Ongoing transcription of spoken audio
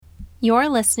You're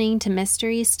listening to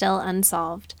Mysteries Still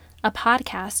Unsolved, a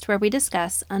podcast where we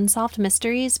discuss unsolved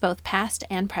mysteries both past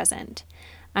and present.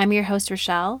 I'm your host,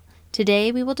 Rochelle.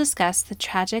 Today we will discuss the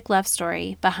tragic love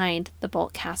story behind the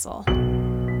Boldt Castle.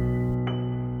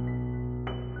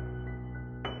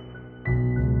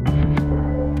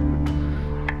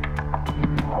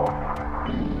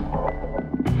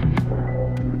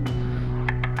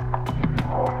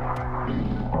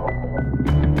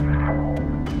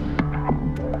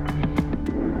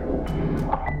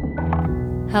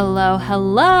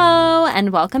 Hello,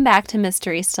 and welcome back to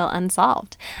Mystery Still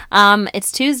Unsolved.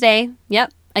 It's Tuesday.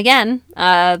 Yep, again.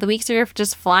 The weeks are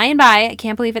just flying by. I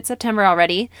can't believe it's September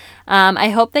already. I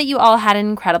hope that you all had an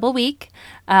incredible week.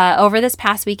 Over this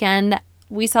past weekend,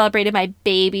 we celebrated my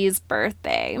baby's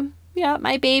birthday. Yeah,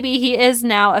 my baby. He is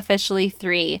now officially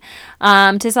 3.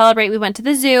 To celebrate, we went to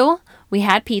the zoo. We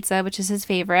had pizza, which is his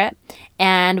favorite,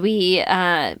 and we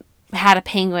had a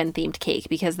penguin-themed cake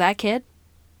because that kid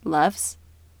loves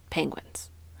penguins.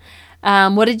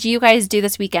 What did you guys do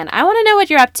this weekend? I want to know what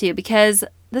you're up to because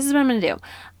this is what I'm going to do.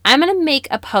 I'm going to make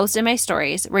a post in my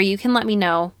stories where you can let me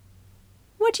know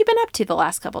what you've been up to the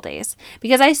last couple days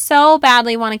because I so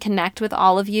badly want to connect with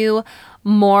all of you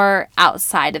more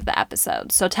outside of the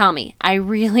episode. So tell me, I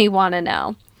really want to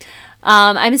know.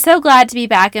 I'm so glad to be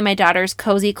back in my daughter's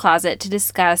cozy closet to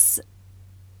discuss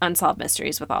unsolved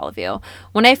mysteries with all of you.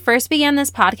 When I first began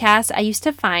this podcast, I used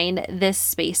to find this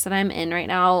space that I'm in right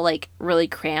now like really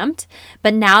cramped.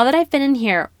 But now that I've been in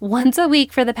here once a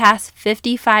week for the past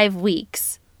 55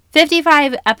 weeks,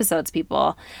 55 episodes,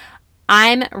 people,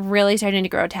 I'm really starting to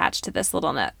grow attached to this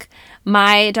little nook.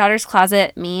 My daughter's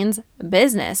closet means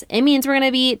business. It means we're going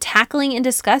to be tackling and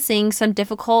discussing some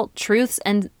difficult truths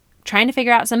and trying to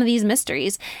figure out some of these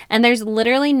mysteries. And there's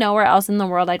literally nowhere else in the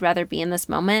world I'd rather be in this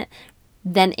moment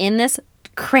than in this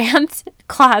cramped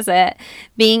closet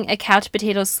being a couch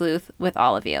potato sleuth with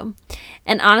all of you.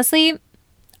 And honestly,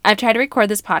 I've tried to record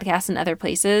this podcast in other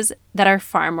places that are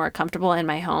far more comfortable in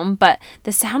my home, but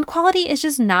the sound quality is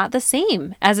just not the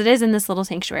same as it is in this little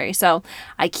sanctuary. So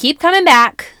I keep coming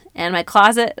back, and my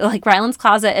closet, like Ryland's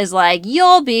closet, is like,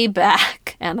 you'll be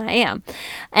back. And I am.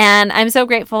 And I'm so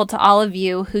grateful to all of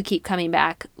you who keep coming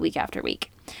back week after week.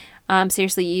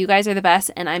 Seriously, you guys are the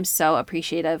best, and I'm so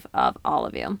appreciative of all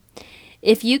of you.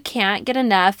 If you can't get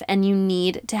enough and you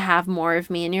need to have more of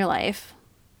me in your life,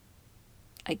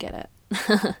 I get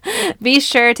it. Be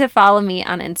sure to follow me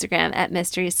on Instagram at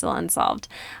Mysteries Still Unsolved.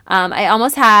 I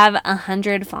almost have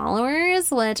 100 followers,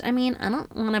 which, I mean, I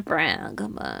don't want to brag,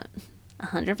 but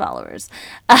 100 followers.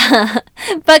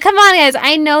 But come on, guys.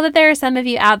 I know that there are some of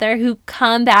you out there who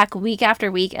come back week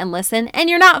after week and listen, and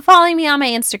you're not following me on my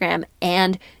Instagram,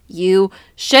 and you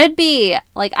should be.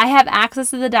 Like, I have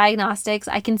access to the diagnostics.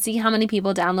 I can see how many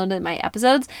people downloaded my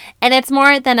episodes, and it's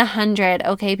more than 100,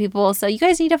 okay, people? So you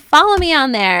guys need to follow me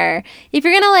on there. If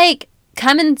you're gonna, like,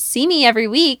 come and see me every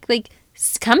week, like,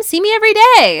 come see me every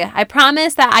day. I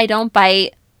promise that I don't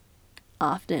bite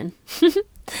often.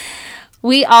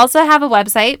 We also have a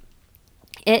website.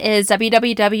 It is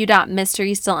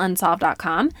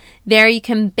www.mysteriesstillunsolved.com. There you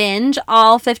can binge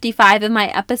all 55 of my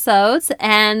episodes,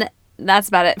 and that's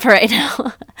about it for right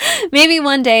now. Maybe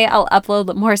one day I'll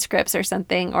upload more scripts or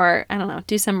something, or I don't know,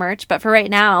 do some merch. But for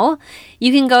right now,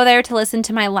 you can go there to listen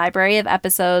to my library of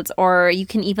episodes, or you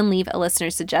can even leave a listener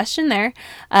suggestion there.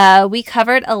 We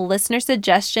covered a listener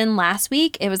suggestion last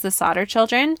week. It was the Sodder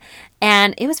children,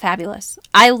 and it was fabulous.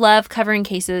 I love covering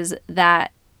cases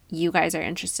that you guys are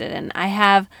interested in. I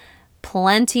have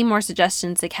plenty more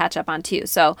suggestions to catch up on too.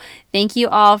 So thank you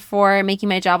all for making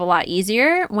my job a lot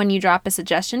easier when you drop a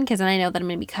suggestion, because then I know that I'm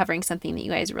going to be covering something that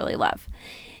you guys really love.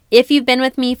 If you've been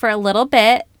with me for a little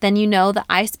bit, then you know that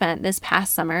I spent this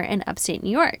past summer in upstate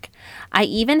New York. I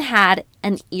even had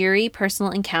an eerie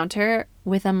personal encounter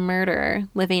with a murderer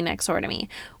living next door to me,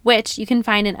 which you can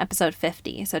find in episode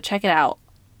 50. So check it out.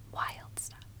 Wild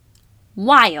stuff.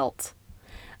 Wild.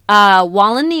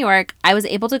 While in New York, I was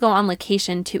able to go on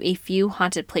location to a few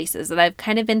haunted places that I've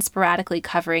kind of been sporadically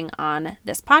covering on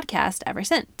this podcast ever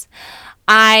since.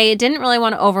 I didn't really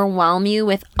want to overwhelm you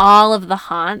with all of the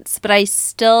haunts, but I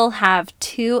still have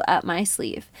 2 up my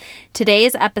sleeve.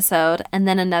 Today's episode, and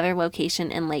then another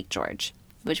location in Lake George,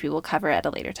 which we will cover at a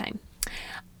later time.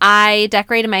 I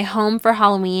decorated my home for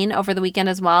Halloween over the weekend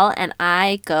as well, and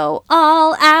I go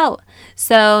all out.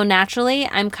 So naturally,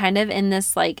 I'm kind of in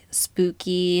this like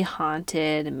spooky,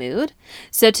 haunted mood.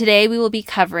 So today we will be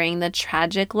covering the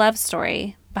tragic love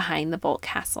story behind the Boldt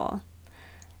Castle.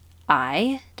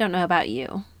 I don't know about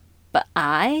you, but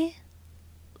I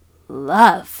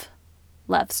love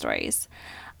love stories.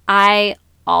 I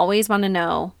always want to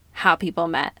know how people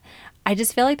met. I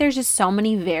just feel like there's just so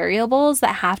many variables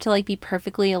that have to like be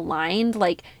perfectly aligned.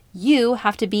 Like you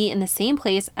have to be in the same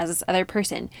place as this other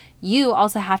person. You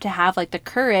also have to have like the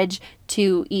courage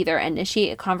to either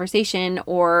initiate a conversation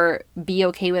or be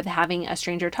okay with having a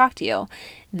stranger talk to you.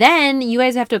 Then you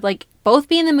guys have to like both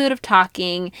be in the mood of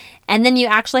talking, and then you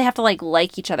actually have to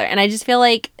like each other. And I just feel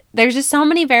like there's just so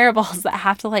many variables that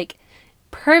have to like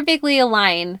perfectly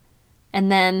align,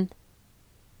 and then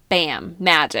bam,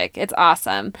 magic. It's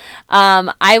awesome.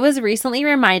 I was recently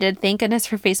reminded, thank goodness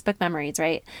for Facebook memories,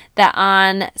 right? That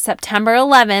on September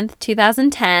 11th,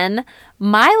 2010,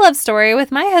 my love story with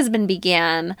my husband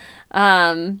began.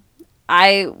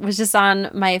 I was just on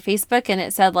my Facebook and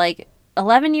it said like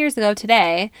 11 years ago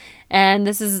today. And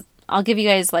I'll give you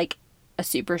guys like a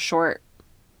super short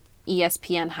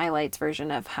ESPN highlights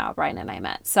version of how Brian and I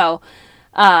met. So,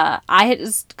 I had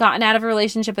just gotten out of a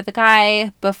relationship with a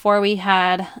guy. Before we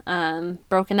had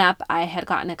broken up, I had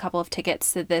gotten a couple of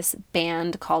tickets to this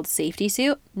band called Safety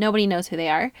Suit. Nobody knows who they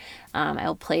are.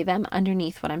 I'll play them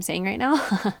underneath what I'm saying right now.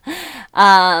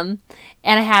 And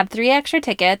I had 3 extra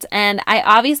tickets, and I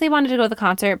obviously wanted to go to the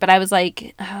concert, but I was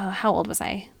like, how old was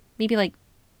I? Maybe like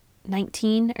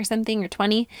 19 or something, or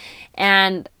 20.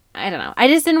 And I don't know. I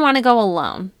just didn't want to go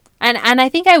alone. And I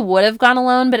think I would have gone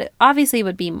alone, but it obviously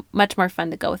would be much more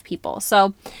fun to go with people.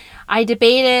 So I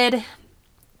debated,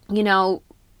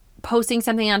 posting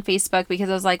something on Facebook because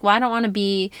I was like, well, I don't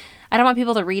want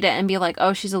people to read it and be like,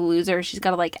 oh, she's a loser. She's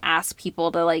got to like ask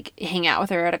people to like hang out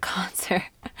with her at a concert.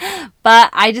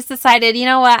 But I just decided, you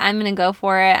know what? I'm going to go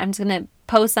for it. I'm just going to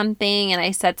post something. And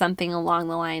I said something along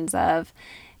the lines of,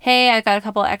 hey, I got a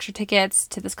couple extra tickets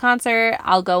to this concert.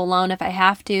 I'll go alone if I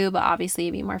have to, but obviously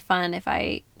it'd be more fun if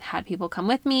I had people come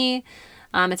with me.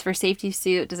 It's for Safety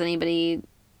Suit. Does anybody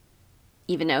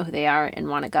even know who they are and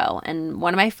want to go? And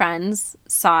one of my friends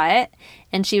saw it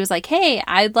and she was like, hey,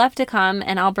 I'd love to come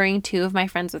and I'll bring 2 of my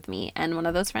friends with me. And one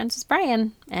of those friends was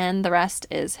Brian, and the rest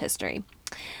is history.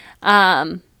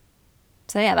 So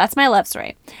yeah, that's my love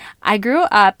story. I grew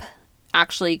up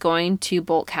actually going to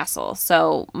Boldt Castle.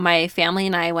 So my family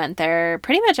and I went there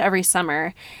pretty much every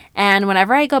summer. And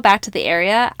whenever I go back to the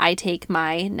area, I take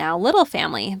my now little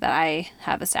family that I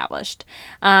have established.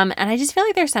 And I just feel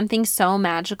like there's something so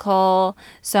magical,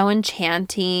 so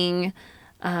enchanting,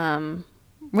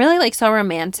 really like so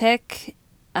romantic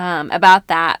about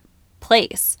that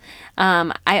place.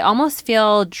 I almost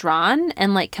feel drawn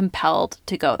and like compelled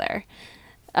to go there.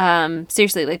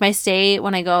 Seriously, like my stay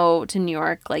when I go to New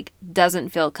York, like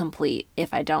doesn't feel complete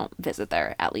if I don't visit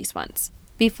there at least once.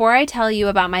 Before I tell you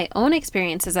about my own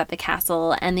experiences at the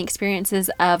castle and the experiences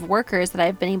of workers that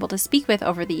I've been able to speak with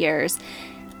over the years,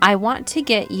 I want to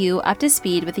get you up to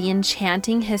speed with the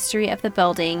enchanting history of the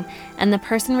building and the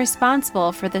person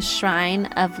responsible for the shrine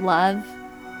of love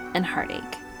and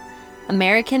heartache.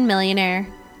 American millionaire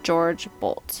George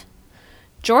Boldt.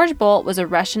 George Boldt was a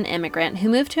Russian immigrant who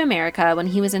moved to America when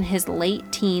he was in his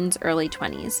late teens, early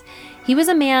 20s. He was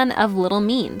a man of little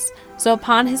means, so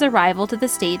upon his arrival to the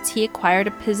States, he acquired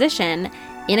a position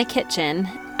in a kitchen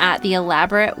at the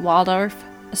elaborate Waldorf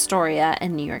Astoria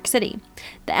in New York City.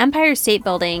 The Empire State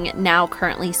Building now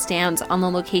currently stands on the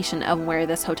location of where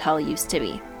this hotel used to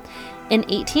be. In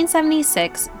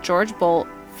 1876, George Boldt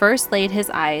first laid his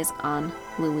eyes on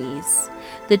Louise.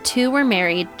 The 2 were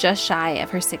married just shy of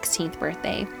her 16th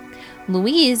birthday.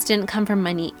 Louise didn't come from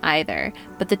money either,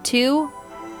 but the 2,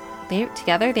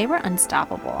 together, they were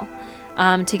unstoppable.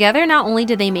 Together, not only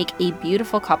did they make a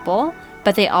beautiful couple,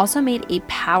 but they also made a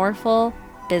powerful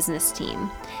business team.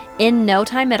 In no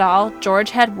time at all,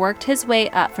 George had worked his way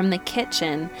up from the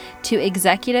kitchen to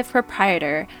executive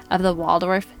proprietor of the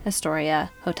Waldorf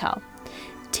Astoria Hotel,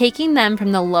 taking them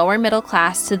from the lower middle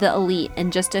class to the elite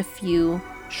in just a few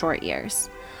short years.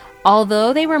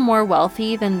 Although they were more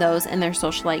wealthy than those in their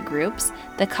socialite groups,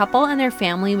 the couple and their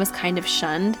family was kind of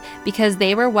shunned because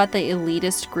they were what the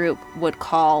elitist group would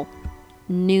call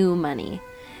new money.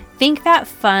 Think that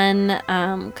fun,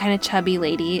 kind of chubby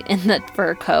lady in the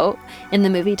fur coat in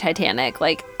the movie Titanic.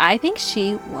 Like, I think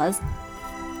she was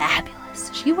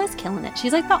fabulous. She was killing it.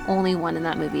 She's like the only one in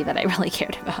that movie that I really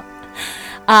cared about.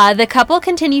 The couple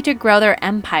continued to grow their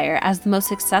empire as the most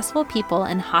successful people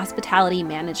in hospitality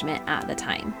management at the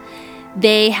time.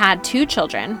 They had 2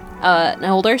 children, an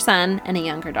older son and a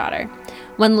younger daughter.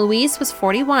 When Louise was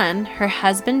 41, her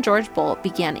husband George Boldt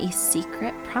began a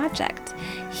secret project.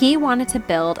 He wanted to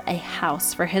build a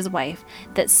house for his wife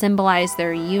that symbolized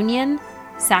their union,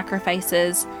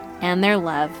 sacrifices, and their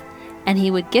love, and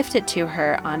he would gift it to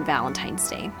her on Valentine's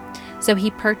Day. So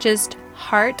he purchased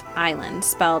Hart Island,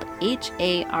 spelled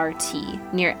H-A-R-T,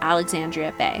 near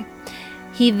Alexandria Bay.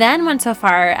 He then went so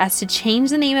far as to change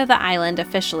the name of the island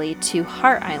officially to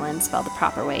Heart Island, spelled the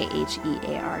proper way,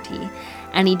 Heart.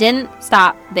 And he didn't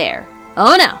stop there.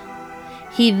 Oh no!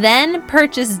 He then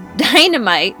purchased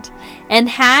dynamite and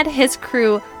had his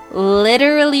crew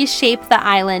literally shape the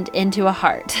island into a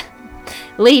heart.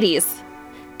 Ladies,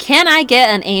 can I get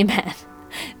an amen?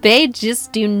 They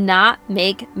just do not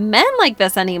make men like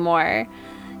this anymore.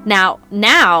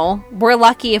 Now we're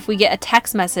lucky if we get a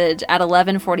text message at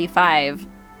 11:45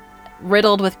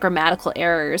 riddled with grammatical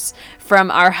errors from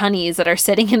our honeys that are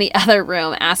sitting in the other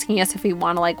room asking us if we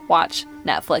want to watch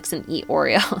Netflix and eat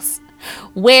Oreos.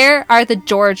 Where are the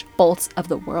George Bolts of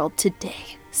the world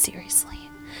today? Seriously.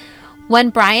 When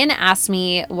Brian asks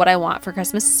me what I want for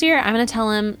Christmas this year, I'm going to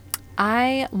tell him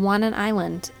I want an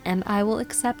island and I will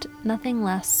accept nothing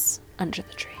less under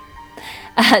the tree.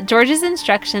 George's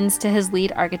instructions to his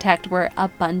lead architect were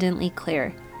abundantly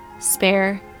clear.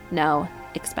 Spare no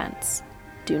expense.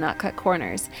 Do not cut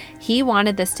corners. He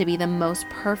wanted this to be the most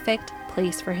perfect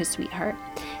place for his sweetheart.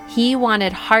 He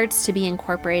wanted hearts to be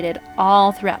incorporated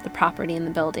all throughout the property and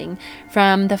the building,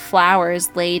 from the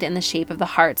flowers laid in the shape of the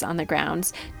hearts on the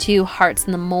grounds to hearts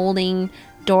in the molding,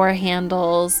 door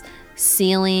handles,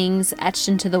 ceilings etched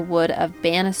into the wood of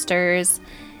banisters.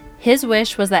 His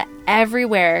wish was that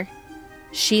everywhere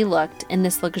she looked in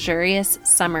this luxurious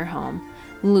summer home,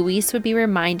 Luis would be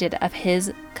reminded of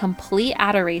his complete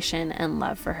adoration and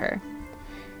love for her.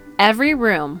 Every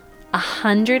room,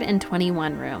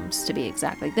 121 rooms to be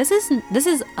exact. This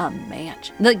is a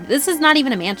mansion. This is not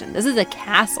even a mansion. This is a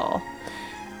castle.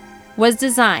 Was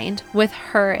designed with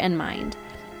her in mind.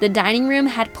 The dining room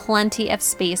had plenty of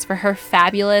space for her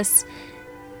fabulous,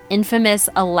 infamous,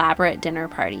 elaborate dinner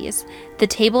parties. The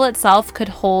table itself could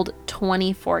hold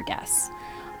 24 guests.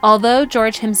 Although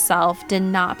George himself did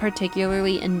not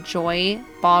particularly enjoy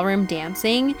ballroom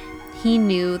dancing, he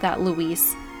knew that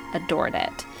Luis adored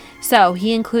it. So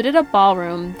he included a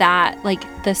ballroom that,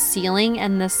 the ceiling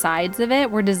and the sides of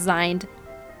it were designed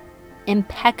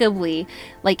impeccably,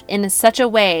 in such a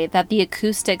way that the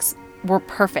acoustics were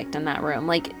perfect in that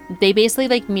room. They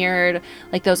basically mirrored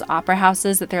those opera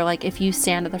houses that they're if you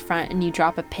stand at the front and you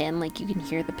drop a pin, you can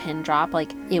hear the pin drop.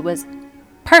 It was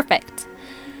perfect.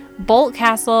 Bolt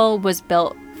Castle was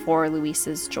built for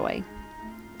Luis's joy.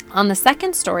 On the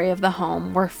second story of the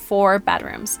home were 4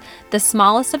 bedrooms. The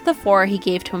smallest of the 4 he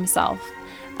gave to himself.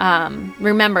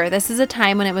 Remember, this is a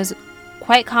time when it was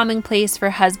quite commonplace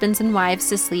for husbands and wives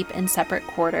to sleep in separate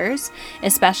quarters,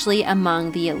 especially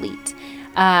among the elite.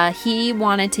 He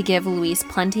wanted to give Luis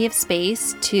plenty of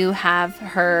space to have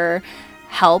her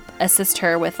assist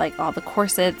her with all the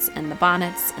corsets and the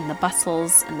bonnets and the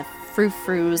bustles and the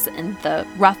frou-frous and the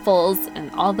ruffles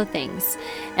and all the things.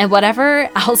 And whatever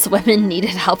else women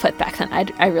needed help with back then,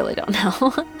 I really don't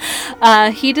know.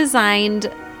 He designed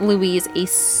Luis a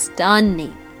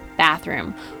stunning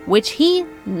bathroom, which he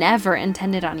never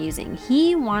intended on using.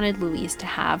 He wanted Luis to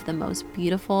have the most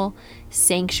beautiful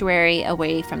sanctuary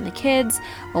away from the kids,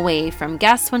 away from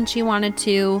guests when she wanted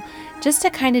to, just to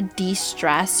kind of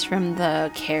de-stress from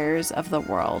the cares of the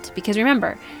world. Because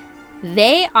remember,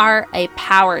 they are a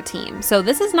power team. So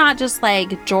this is not just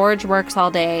George works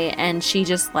all day and she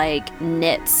just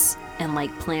knits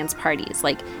and plans parties.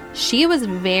 She was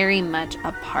very much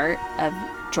a part of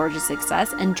George's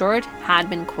success, and George had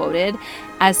been quoted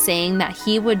as saying that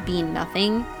he would be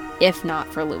nothing if not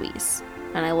for Luis.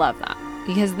 And I love that,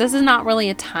 because this is not really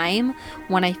a time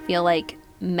when I feel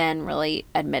men really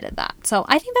admitted that. So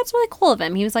I think that's really cool of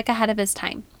him. He was ahead of his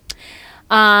time.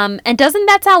 And doesn't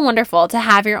that sound wonderful to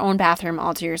have your own bathroom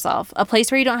all to yourself? A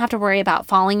place where you don't have to worry about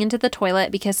falling into the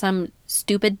toilet because some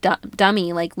stupid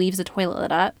dummy leaves the toilet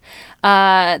lid up.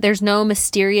 There's no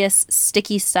mysterious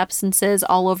sticky substances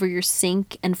all over your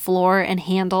sink and floor and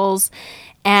handles.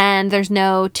 And there's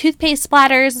no toothpaste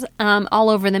splatters all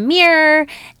over the mirror.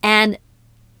 And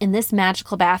in this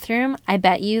magical bathroom, I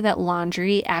bet you that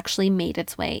laundry actually made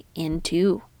its way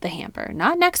into the hamper.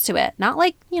 Not next to it. Not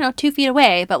 2 feet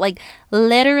away, but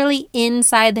literally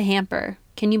inside the hamper.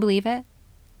 Can you believe it?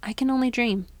 I can only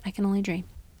dream.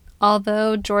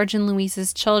 Although George and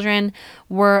Luis's children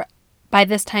were by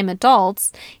this time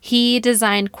adults, he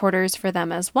designed quarters for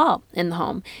them as well in the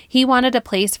home. He wanted a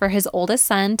place for his oldest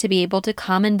son to be able to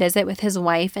come and visit with his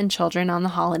wife and children on the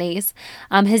holidays.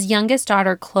 His youngest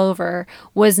daughter, Clover,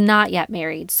 was not yet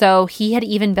married, so he had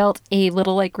even built a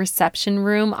little reception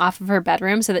room off of her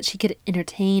bedroom so that she could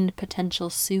entertain potential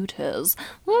suitors.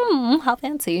 How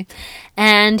fancy.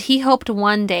 And he hoped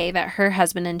one day that her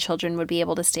husband and children would be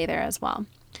able to stay there as well.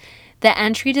 The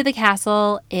entry to the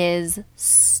castle is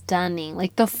stunning.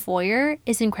 The foyer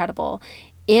is incredible.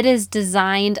 It is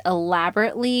designed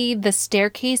elaborately. The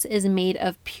staircase is made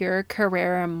of pure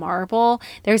Carrara marble.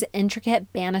 There's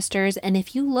intricate banisters, and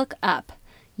if you look up,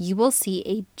 you will see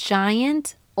a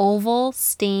giant oval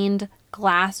stained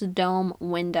glass dome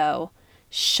window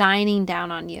shining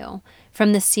down on you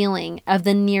from the ceiling of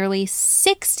the nearly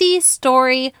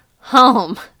 60-story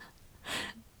home.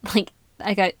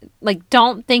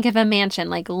 Don't think of a mansion,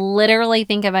 literally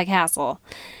think of a castle.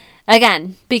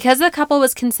 Again, because the couple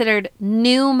was considered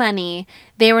new money,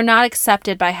 they were not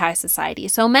accepted by high society.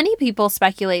 So many people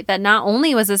speculate that not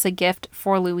only was this a gift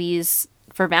for Louise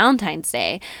for Valentine's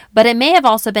Day, but it may have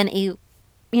also been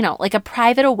a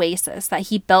private oasis that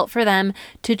he built for them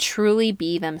to truly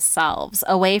be themselves,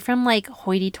 away from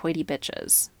hoity-toity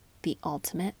bitches. The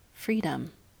ultimate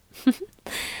freedom.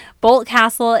 Bolt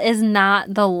Castle is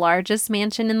not the largest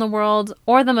mansion in the world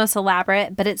or the most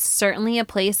elaborate, but it's certainly a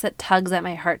place that tugs at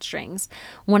my heartstrings.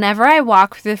 Whenever I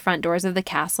walk through the front doors of the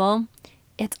castle,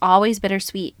 it's always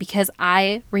bittersweet because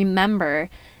I remember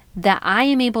that I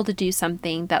am able to do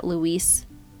something that Louise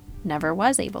never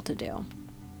was able to do.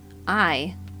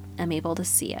 I am able to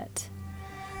see it.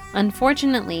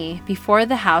 Unfortunately, before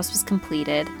the house was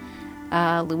completed,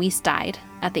 Louise died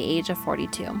at the age of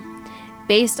 42.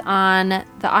 Based on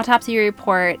the autopsy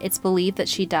report, it's believed that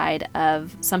she died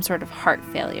of some sort of heart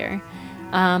failure.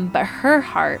 But her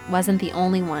heart wasn't the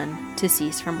only one to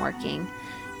cease from working.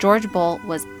 George Bolt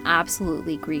was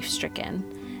absolutely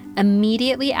grief-stricken.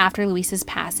 Immediately after Louise's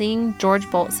passing, George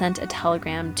Bolt sent a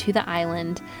telegram to the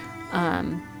island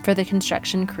for the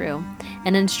construction crew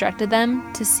and instructed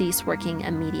them to cease working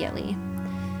immediately.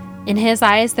 In his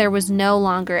eyes, there was no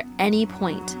longer any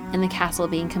point in the castle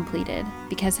being completed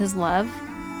because his love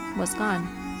was gone.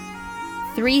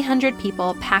 300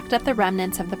 people packed up the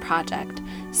remnants of the project,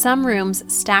 some rooms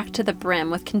stacked to the brim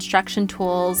with construction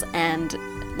tools and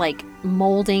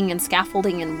molding and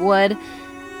scaffolding in wood,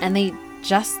 and they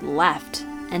just left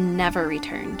and never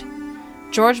returned.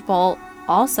 George Bolt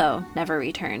also never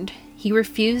returned. He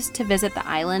refused to visit the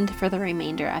island for the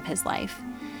remainder of his life.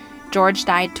 George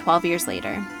died 12 years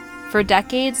later. For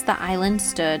decades, the island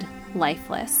stood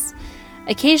lifeless.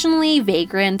 Occasionally,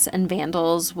 vagrants and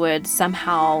vandals would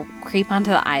somehow creep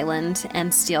onto the island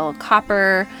and steal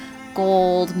copper,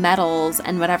 gold, metals,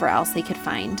 and whatever else they could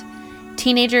find.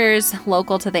 Teenagers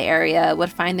local to the area would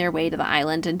find their way to the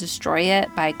island and destroy it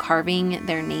by carving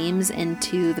their names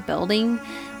into the building,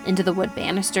 into the wood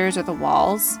banisters or the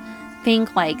walls. Think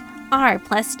R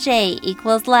plus J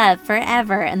equals love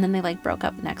forever. And then they broke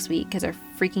up next week because they're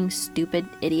freaking stupid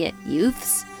idiot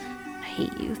youths. I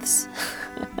hate youths.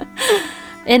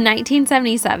 In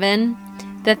 1977,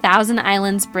 the Thousand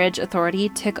Islands Bridge Authority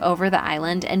took over the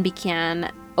island and began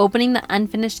opening the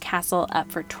unfinished castle up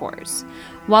for tours.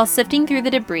 While sifting through the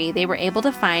debris, they were able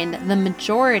to find the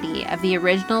majority of the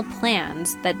original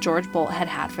plans that George Bolt had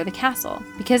had for the castle.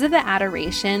 Because of the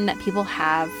adoration that people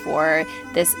have for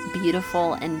this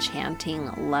beautiful,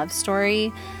 enchanting love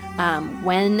story,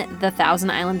 when the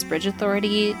Thousand Islands Bridge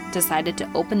Authority decided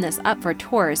to open this up for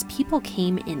tours, people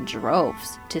came in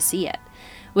droves to see it.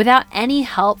 Without any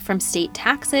help from state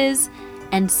taxes,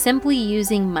 and simply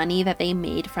using money that they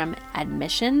made from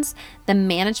admissions, the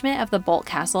management of the Bolt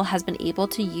Castle has been able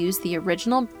to use the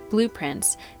original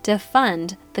blueprints to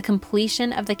fund the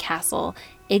completion of the castle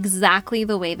exactly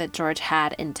the way that George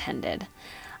had intended.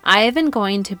 I have been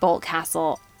going to Bolt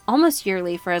Castle almost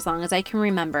yearly for as long as I can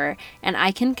remember, and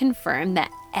I can confirm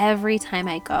that every time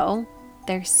I go,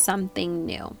 there's something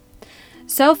new.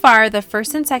 So far, the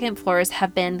first and second floors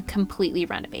have been completely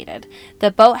renovated.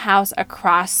 The boathouse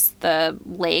across the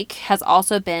lake has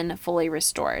also been fully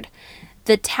restored.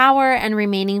 The tower and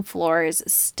remaining floors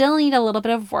still need a little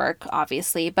bit of work,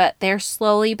 obviously, but they're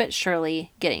slowly but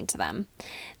surely getting to them.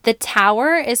 The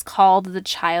tower is called the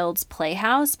Child's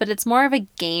Playhouse, but it's more of a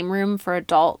game room for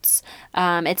adults.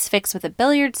 It's fixed with a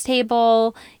billiards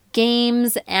table,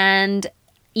 games, and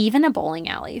even a bowling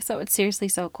alley. So it's seriously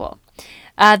so cool.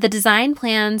 The design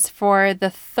plans for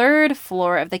the third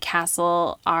floor of the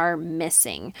castle are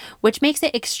missing, which makes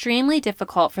it extremely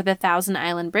difficult for the Thousand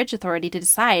Island Bridge Authority to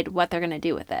decide what they're going to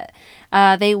do with it.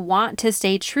 They want to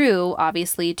stay true,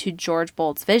 obviously, to George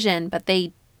Bolt's vision, but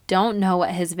they don't know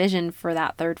what his vision for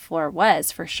that third floor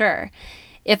was for sure.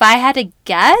 If I had to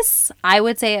guess, I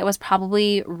would say it was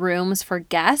probably rooms for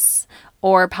guests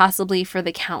or possibly for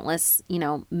the countless,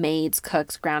 maids,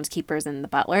 cooks, groundskeepers, and the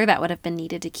butler that would have been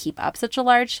needed to keep up such a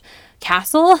large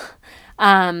castle.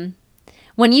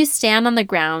 When you stand on the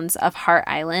grounds of Hart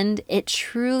Island, it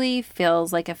truly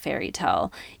feels like a fairy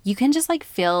tale. You can just like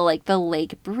feel like the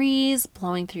lake breeze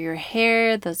blowing through your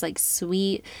hair, those like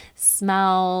sweet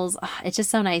smells. It's just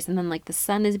so nice. And then like the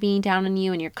sun is beating down on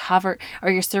you and you're covered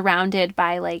or you're surrounded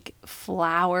by like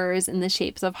flowers in the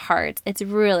shapes of hearts. It's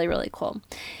really, really cool.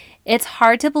 It's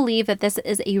hard to believe that this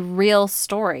is a real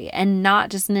story and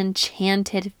not just an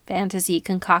enchanted fantasy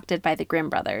concocted by the Grimm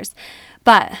brothers.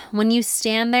 But when you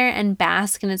stand there and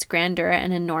bask in its grandeur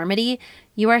and enormity,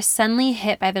 you are suddenly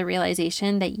hit by the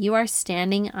realization that you are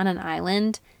standing on an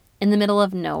island in the middle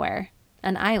of nowhere,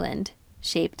 an island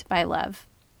shaped by love.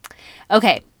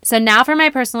 Okay, so now for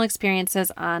my personal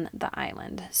experiences on the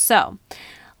island. So,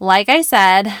 like I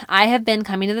said, I have been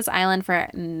coming to this island for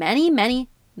many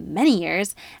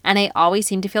years, and I always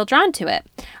seem to feel drawn to it.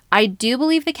 I do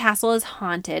believe the castle is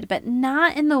haunted, but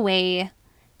not in the way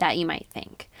that you might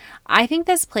think. I think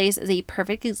this place is a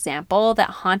perfect example that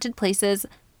haunted places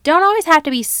don't always have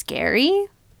to be scary.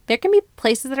 There can be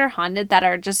places that are haunted that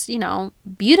are just,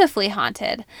 beautifully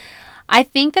haunted. I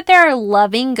think that there are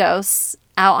loving ghosts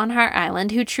out on Hart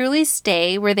Island who truly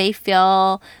stay where they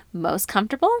feel most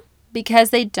comfortable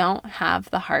because they don't have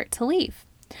the heart to leave.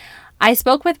 I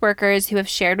spoke with workers who have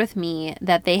shared with me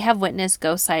that they have witnessed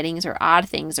ghost sightings or odd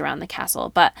things around the castle,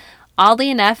 but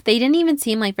oddly enough, they didn't even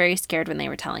seem like very scared when they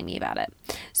were telling me about it.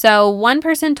 So one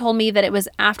person told me that it was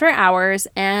after hours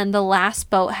and the last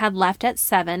boat had left at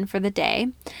 7 for the day.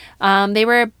 They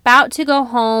were about to go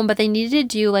home, but they needed to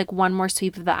do like one more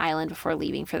sweep of the island before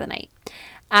leaving for the night.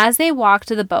 As they walked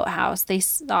to the boathouse, they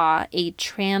saw a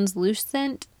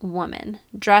translucent woman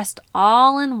dressed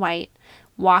all in white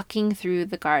walking through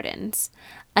the gardens.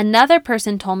 Another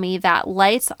person told me that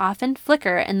lights often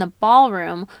flicker in the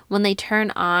ballroom when they turn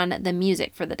on the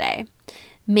music for the day.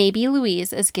 Maybe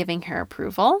Louise is giving her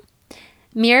approval.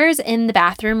 Mirrors in the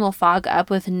bathroom will fog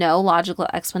up with no logical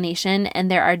explanation,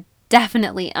 and there are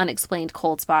definitely unexplained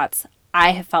cold spots.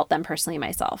 I have felt them personally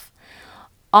myself.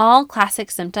 All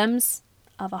classic symptoms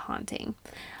of a haunting.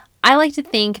 I like to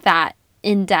think that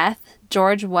in death,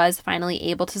 George was finally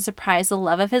able to surprise the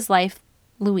love of his life,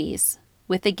 Louise,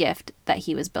 with the gift that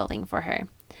he was building for her.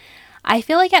 I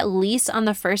feel like at least on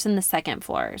the first and the second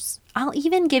floors. I'll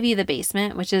even give you the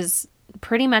basement, which is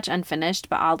pretty much unfinished,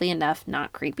 but oddly enough,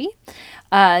 not creepy.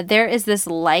 There is this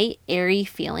light, airy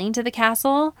feeling to the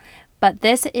castle, but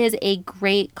this is a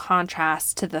great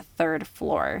contrast to the third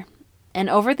floor. And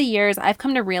over the years, I've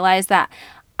come to realize that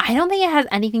I don't think it has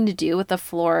anything to do with the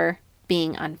floor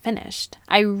being unfinished.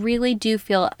 I really do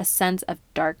feel a sense of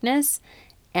darkness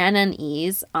and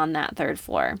unease on that third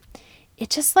floor.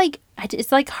 It's like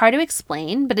hard to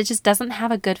explain, but it just doesn't have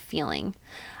a good feeling.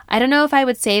 I don't know if I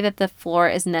would say that the floor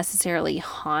is necessarily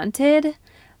haunted,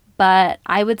 but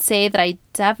I would say that I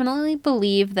definitely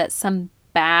believe that some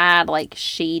bad, like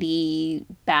shady,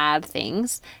 bad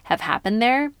things have happened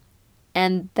there,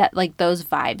 and that like those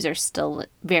vibes are still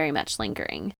very much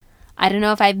lingering. I don't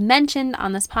know if I've mentioned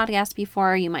on this podcast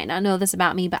before, you might not know this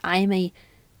about me, but I am a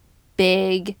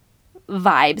big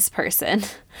vibes person.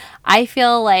 I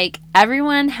feel like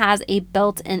everyone has a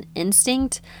built-in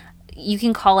instinct. You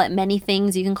can call it many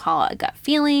things. You can call it a gut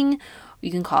feeling.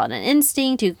 You can call it an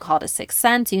instinct. You can call it a sixth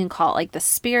sense. You can call it like the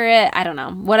spirit. I don't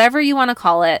know. Whatever you want to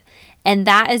call it. And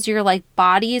that is your like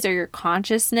body's or your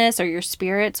consciousness or your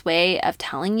spirit's way of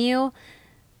telling you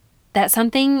that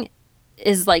something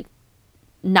is like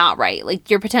not right. Like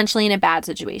you're potentially in a bad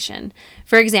situation.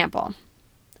 For example,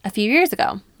 a few years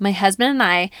ago, my husband and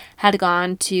I had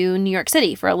gone to New York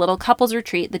City for a little couples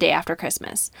retreat the day after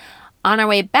Christmas. On our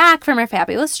way back from our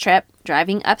fabulous trip,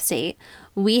 driving upstate,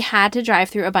 we had to drive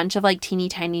through a bunch of like teeny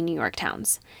tiny New York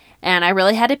towns. And I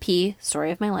really had to pee,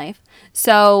 story of my life.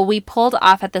 So we pulled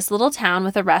off at this little town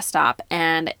with a rest stop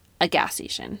and a gas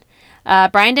station.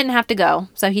 Brian didn't have to go,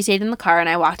 so he stayed in the car and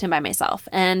I walked in by myself.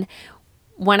 And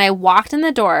when I walked in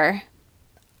the door,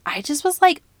 I just was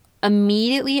like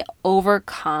immediately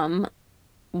overcome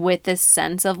with this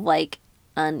sense of like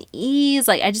unease.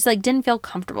 Like I just like didn't feel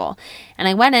comfortable. And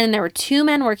I went in and there were two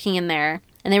men working in there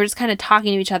and they were just kind of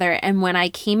talking to each other. And when I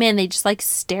came in, they just like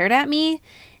stared at me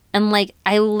and like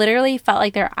I literally felt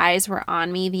like their eyes were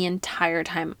on me the entire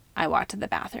time I walked to the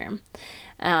bathroom.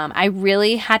 I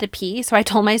really had to pee. So I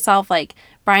told myself like,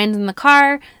 Brian's in the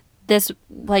car. This,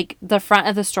 like, the front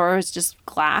of the store was just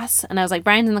glass. And I was like,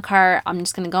 Brian's in the car. I'm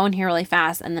just going to go in here really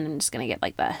fast. And then I'm just going to get,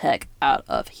 like, the heck out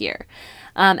of here.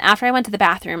 After I went to the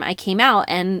bathroom, I came out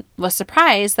and was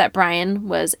surprised that Brian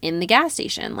was in the gas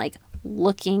station, like,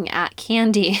 looking at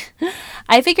candy.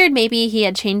 I figured maybe he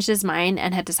had changed his mind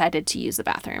and had decided to use the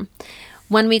bathroom.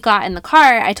 When we got in the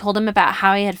car, I told him about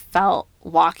how I had felt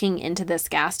walking into this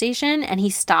gas station, and he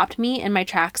stopped me in my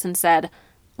tracks and said,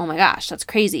 "Oh my gosh, that's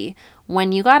crazy.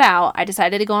 When you got out, I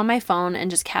decided to go on my phone and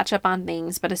just catch up on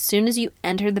things. But as soon as you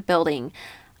entered the building,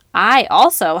 I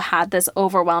also had this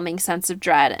overwhelming sense of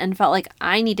dread and felt like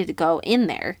I needed to go in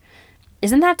there."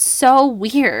 Isn't that so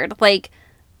weird? Like,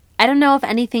 I don't know if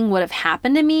anything would have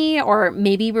happened to me, or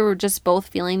maybe we were just both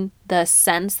feeling the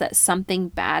sense that something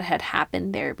bad had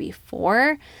happened there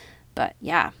before. But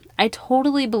yeah, I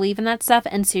totally believe in that stuff.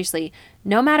 And seriously,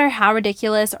 no matter how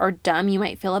ridiculous or dumb you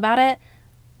might feel about it,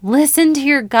 listen to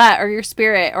your gut or your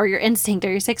spirit or your instinct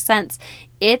or your sixth sense.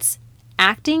 It's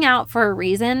acting out for a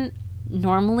reason,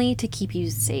 normally to keep you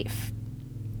safe.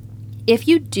 If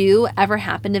you do ever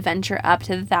happen to venture up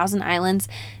to the Thousand Islands,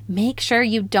 make sure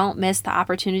you don't miss the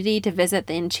opportunity to visit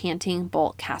the enchanting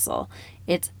Boldt Castle.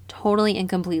 It's totally and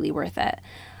completely worth it.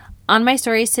 On my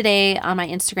stories today on my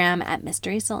Instagram at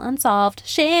Mystery Still Unsolved,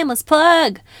 shameless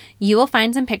plug, you will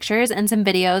find some pictures and some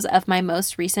videos of my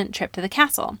most recent trip to the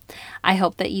castle. I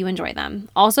hope that you enjoy them.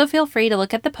 Also, feel free to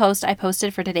look at the post I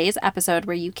posted for today's episode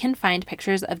where you can find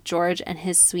pictures of George and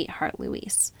his sweetheart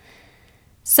Louise.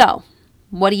 So,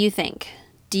 what do you think?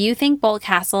 Do you think Boldt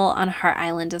Castle on Hart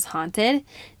Island is haunted?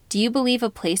 Do you believe a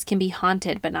place can be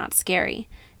haunted but not scary?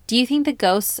 Do you think the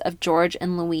ghosts of George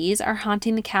and Louise are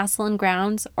haunting the castle and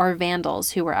grounds, or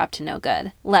vandals who were up to no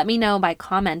good? Let me know by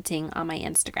commenting on my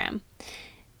Instagram.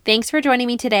 Thanks for joining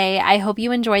me today. I hope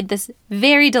you enjoyed this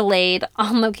very delayed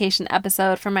on-location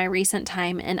episode from my recent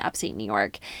time in upstate New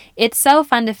York. It's so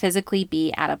fun to physically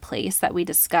be at a place that we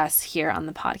discuss here on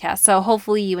the podcast, so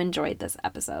hopefully you enjoyed this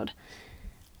episode.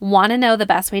 Want to know the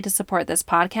best way to support this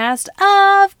podcast?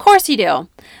 Of course you do.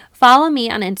 Follow me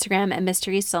on Instagram at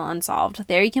Mystery Still Unsolved.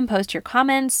 There you can post your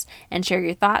comments and share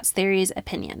your thoughts, theories,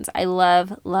 opinions. I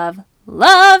love, love,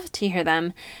 love to hear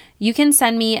them. You can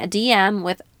send me a DM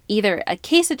with either a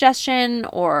case suggestion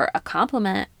or a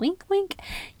compliment. Wink, wink.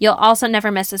 You'll also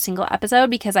never miss a single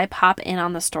episode because I pop in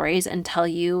on the stories and tell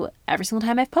you every single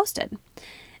time I've posted.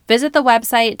 Visit the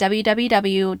website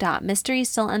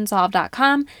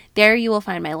www.mysterystillunsolved.com. There you will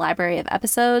find my library of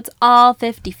episodes, all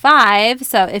 55.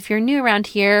 So if you're new around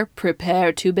here,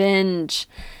 prepare to binge.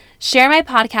 Share my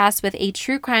podcast with a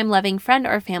true crime loving friend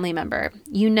or family member.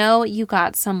 You know you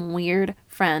got some weird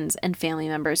friends and family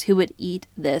members who would eat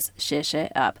this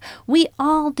shit up. We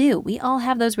all do. We all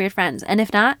have those weird friends. And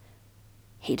if not,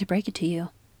 hate to break it to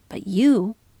you, but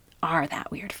you are that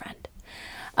weird friend.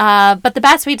 But the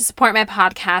best way to support my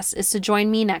podcast is to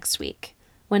join me next week,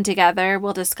 when together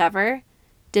we'll discover,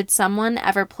 did someone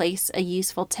ever place a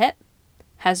useful tip?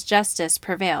 Has justice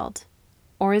prevailed?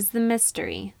 Or is the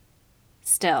mystery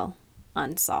still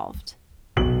unsolved?